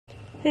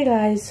Hey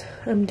guys,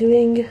 I'm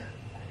doing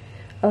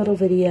a little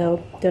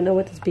video. Don't know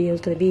what this video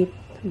is going to be,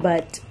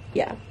 but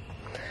yeah.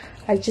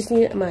 I just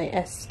need my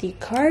SD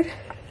card,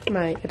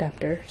 my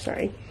adapter,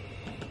 sorry.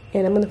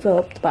 And I'm going to fill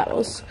up the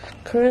bottles.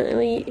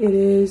 Currently it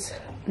is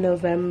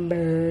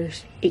November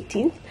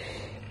 18th,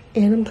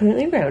 and I'm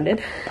currently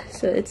grounded.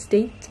 So it's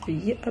day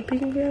 3 of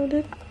being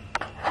grounded.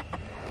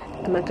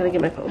 I'm not going to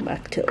get my phone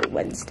back till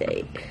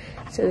Wednesday,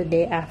 so the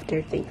day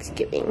after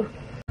Thanksgiving.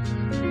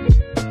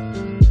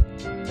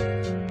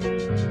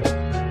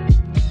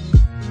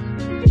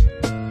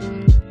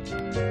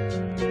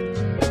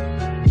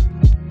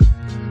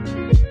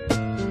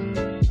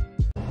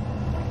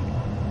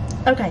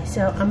 Okay,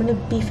 so I'm gonna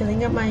be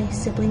filling up my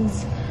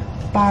siblings'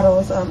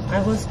 bottles.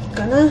 I was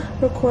gonna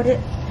record it,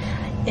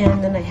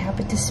 and then I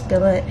happened to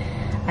spill it.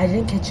 I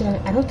didn't catch it.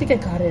 I don't think I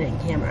got it in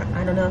camera.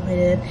 I don't know if I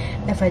did.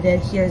 If I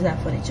did, here's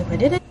that footage. If I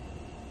didn't,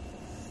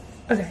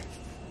 okay.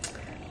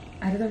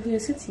 I don't know if you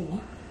guys can see me,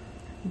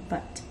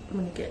 but I'm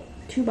gonna get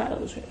 2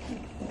 bottles right here.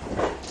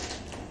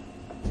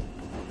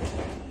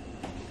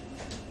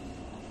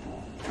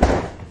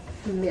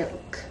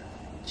 Milk,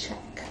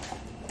 check.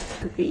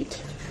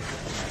 Great.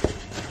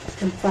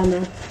 And fun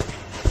to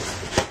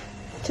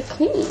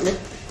clean.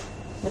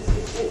 This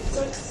is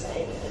so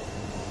excited.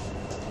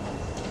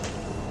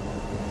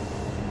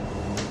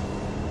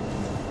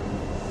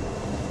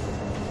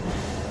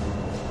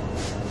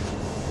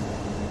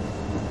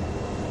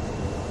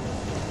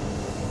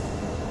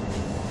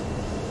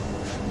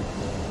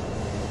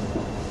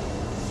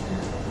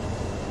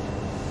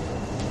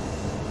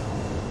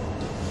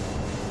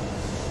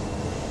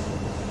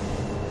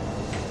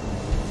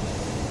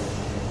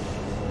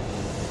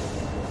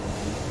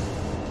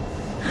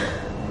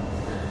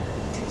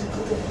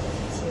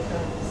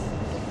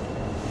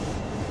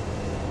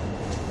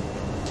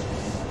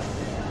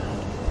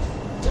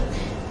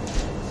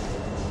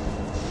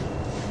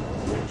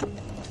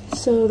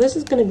 So this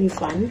is gonna be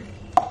fun.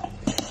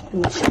 Let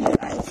me show you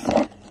guys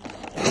what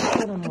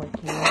I'm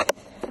working with.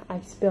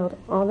 I spilled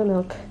all the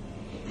milk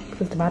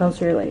because the bottles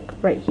were like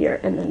right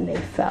here, and then they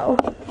fell.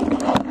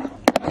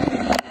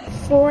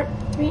 3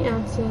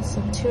 ounces,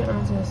 so 2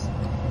 ounces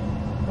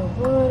of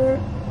water.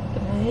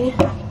 Okay.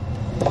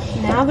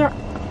 Now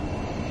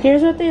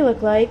here's what they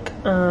look like.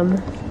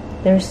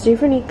 There's 3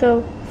 for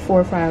Nico,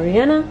 4 for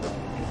Ariana.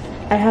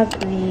 I have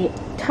the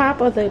top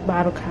of the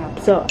bottle cap,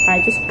 so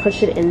I just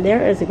push it in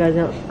there. As you guys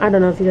know, I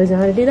don't know if you guys know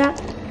how to do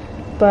that,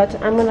 but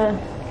I'm gonna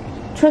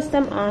twist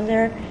them on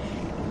there.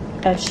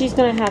 She's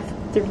gonna have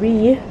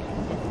 3,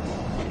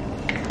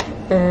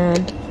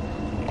 and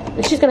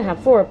she's gonna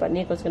have 4, but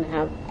Nico's gonna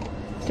have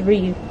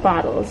 3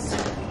 bottles.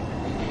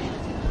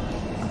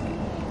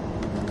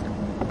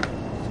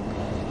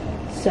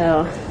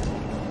 So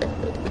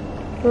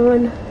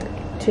 1,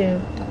 2,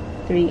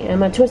 3. I'm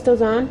gonna twist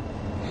those on,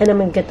 and I'm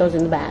gonna get those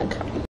in the bag.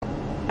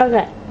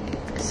 Okay,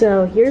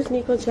 so here's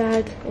Nico's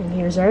bag, and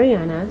here's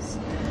Ariana's.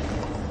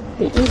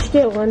 They each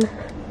get 1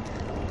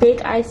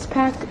 big ice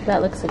pack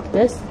that looks like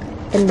this,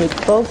 and they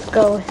both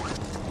go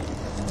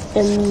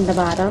in the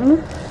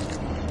bottom.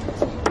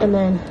 And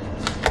then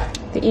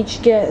they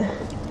each get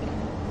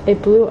a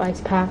blue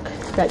ice pack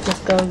that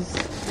just goes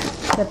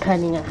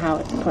depending on how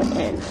it's put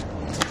in.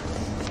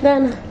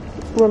 Then,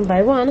 1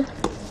 by 1,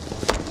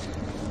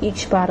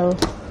 each bottle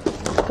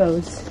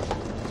goes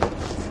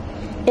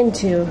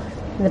into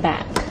the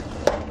bag.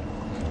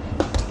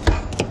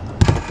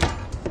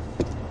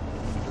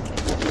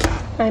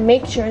 I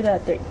make sure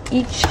that they're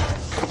each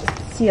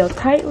sealed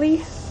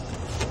tightly.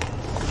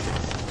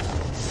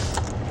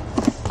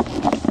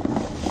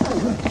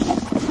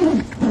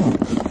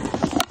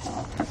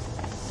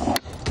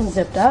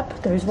 Zipped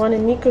up. There's 1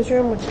 in Nico's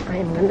room, which I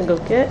am gonna go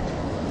get.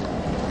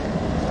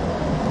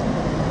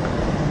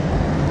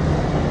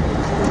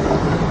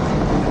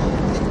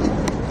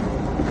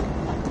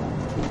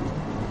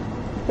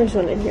 There's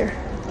 1 in here.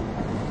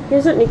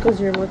 Here's what Nico's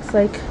room looks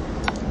like.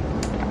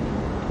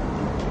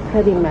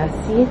 Pretty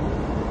messy.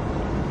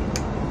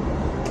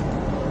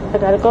 I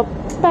gotta go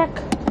back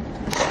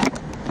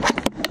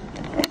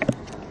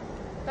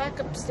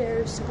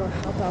upstairs to go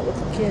help out with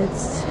the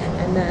kids,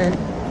 and then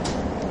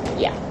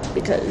yeah,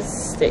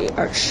 because they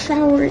are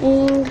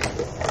showering.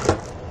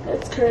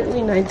 It's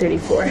currently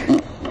 9:34.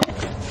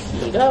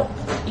 Here you go.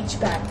 Each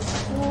bag is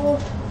full.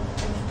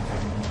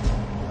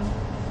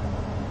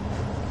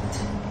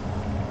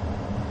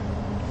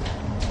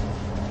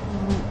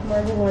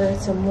 Marvin wanted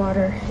some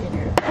water in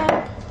her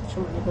cup, which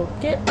I'm gonna go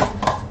get.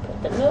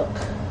 Put the milk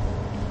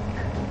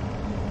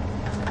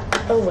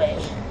away.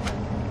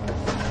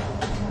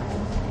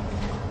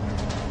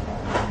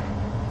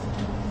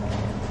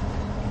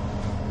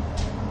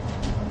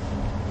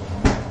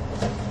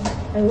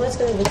 I was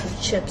gonna get the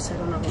chips. I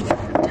don't know if I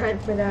have time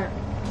for that.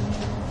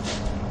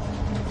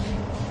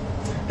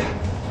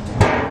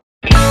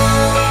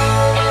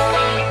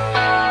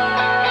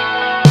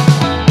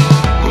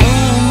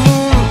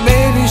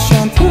 Baby,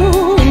 shine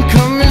through and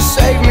come and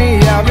save me.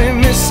 I've been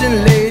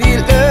missing Lady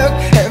Luck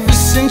ever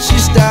since she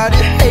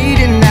started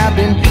hating. I've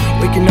been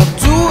waking up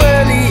too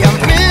early. I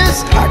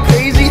miss our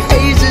crazy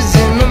hazes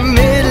in the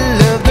middle.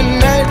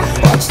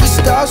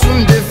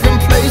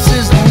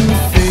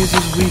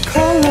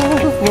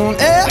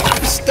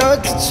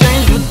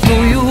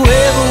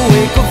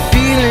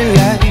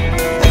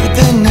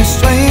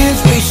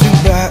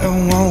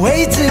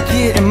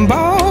 getting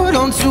bored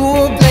onto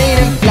a plane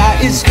and fly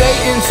it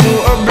straight into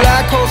a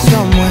black hole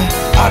somewhere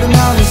out in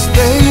outer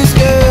space,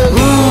 girl.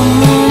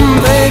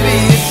 Baby,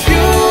 it's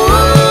you.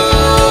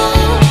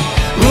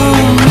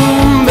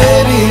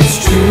 Baby, it's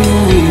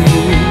true.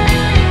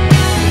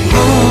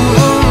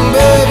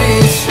 Baby,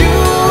 it's you.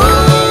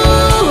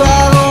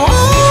 I don't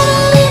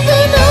wanna live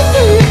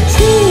another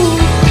true.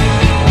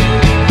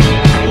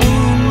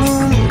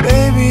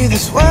 Baby,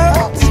 this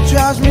world, it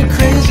drives me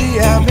crazy.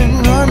 I've been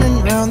running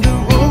around the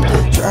room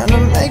trying to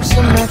make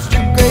some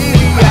extra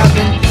gravy. I've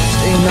been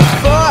staying up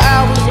for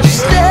hours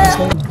instead.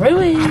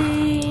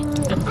 Brewing!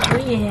 Oh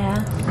yeah.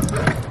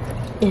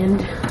 And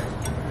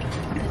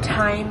the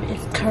time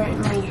is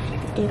currently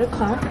 8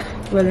 o'clock,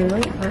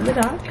 literally on the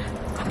dot.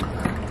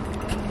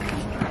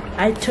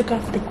 I took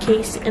off the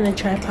case and the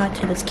tripod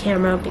to this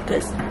camera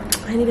because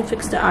I need to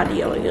fix the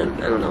audio again.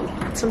 I don't know,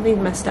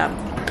 something messed up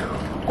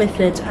with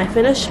it. I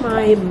finished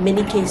my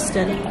mini case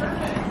study.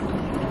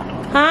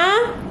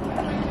 Huh?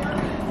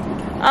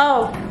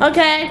 Oh,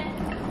 okay.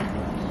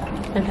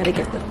 I've had to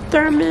get the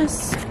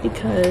thermos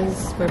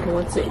because Mama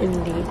wants it in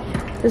the,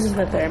 this is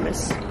the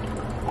thermos.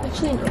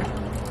 Actually, no.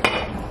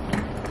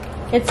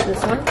 It's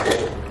this one.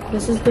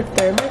 This is the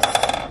thermos.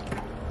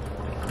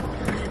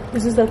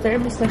 This is the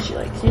thermos that she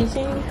likes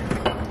using.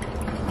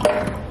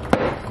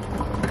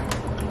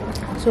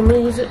 So I'm gonna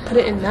use it, put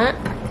it in that.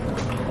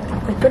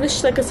 I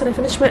finished, like I said, I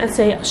finished my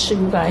essay. I'll show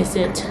you guys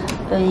it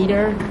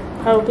later,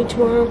 probably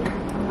tomorrow.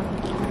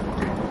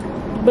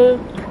 But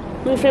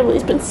my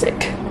family's been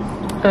sick.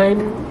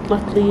 I'm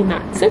luckily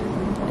not sick,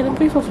 and I'm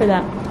grateful for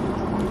that.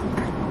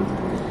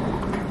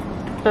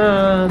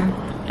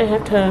 I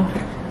have to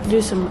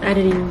do some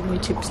editing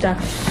YouTube stuff.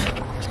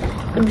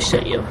 Let me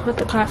show you what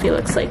the coffee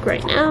looks like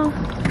right now.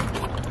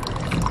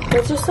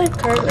 It's just like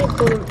currently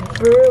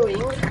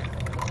brewing.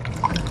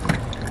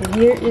 And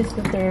here is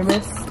the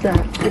thermos that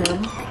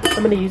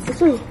I'm gonna use. This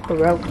was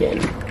broken.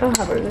 I'll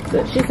have her fix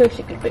it. She said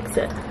she could fix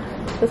it.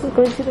 This is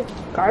going to the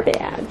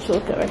garbage.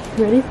 Look at it.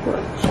 Ready for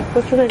lunch.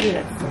 What should I do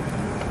next?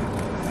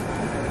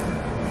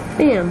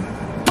 Bam.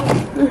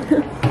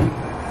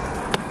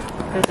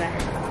 Okay.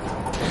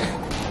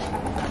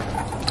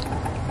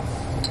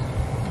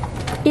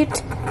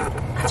 It's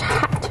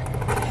hot.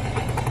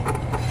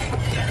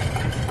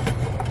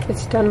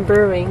 It's done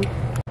brewing.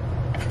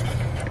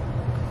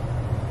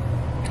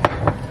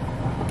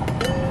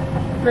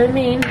 My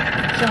main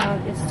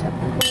job is to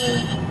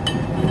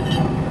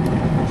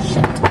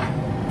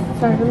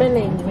sorry for my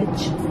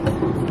language.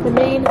 The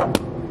main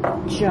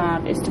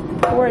job is to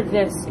pour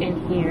this in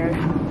here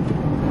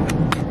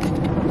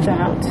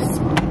without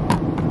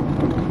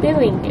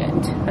spilling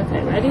it.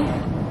 Okay, ready?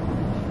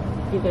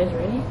 You guys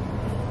ready?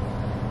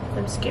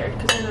 I'm scared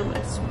because I know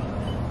this.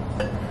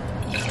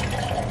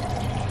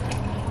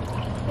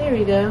 There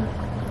we go.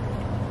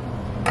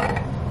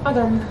 All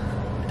done.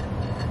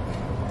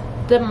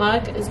 The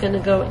mug is gonna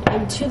go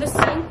into the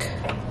sink,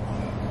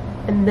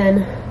 and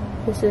then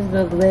this is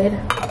the lid.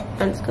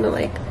 I'm just gonna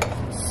like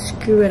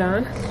screw it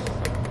on.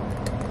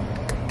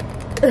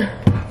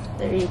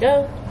 There you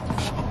go.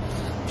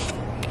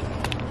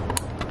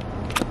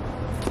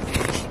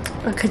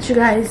 I'll catch you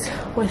guys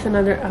with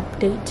another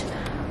update.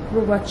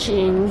 We're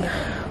watching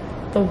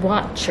The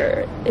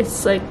Watcher.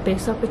 It's like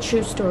based off a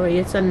true story.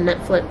 It's on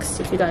Netflix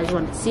if you guys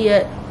want to see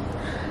it.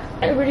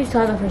 I already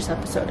saw the first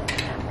episode,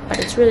 but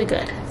it's really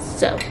good.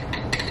 So,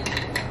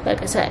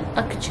 like I said,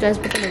 I'll catch you guys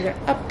with another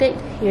update.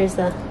 Here's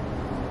the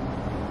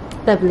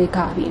lovely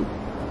coffee.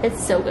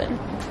 It's so good.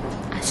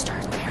 I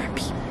start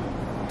therapy.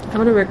 I'm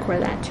gonna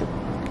record that too,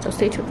 so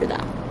stay tuned for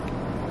that.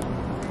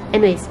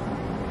 Anyways,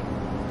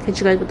 catch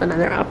you guys with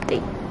another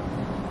update.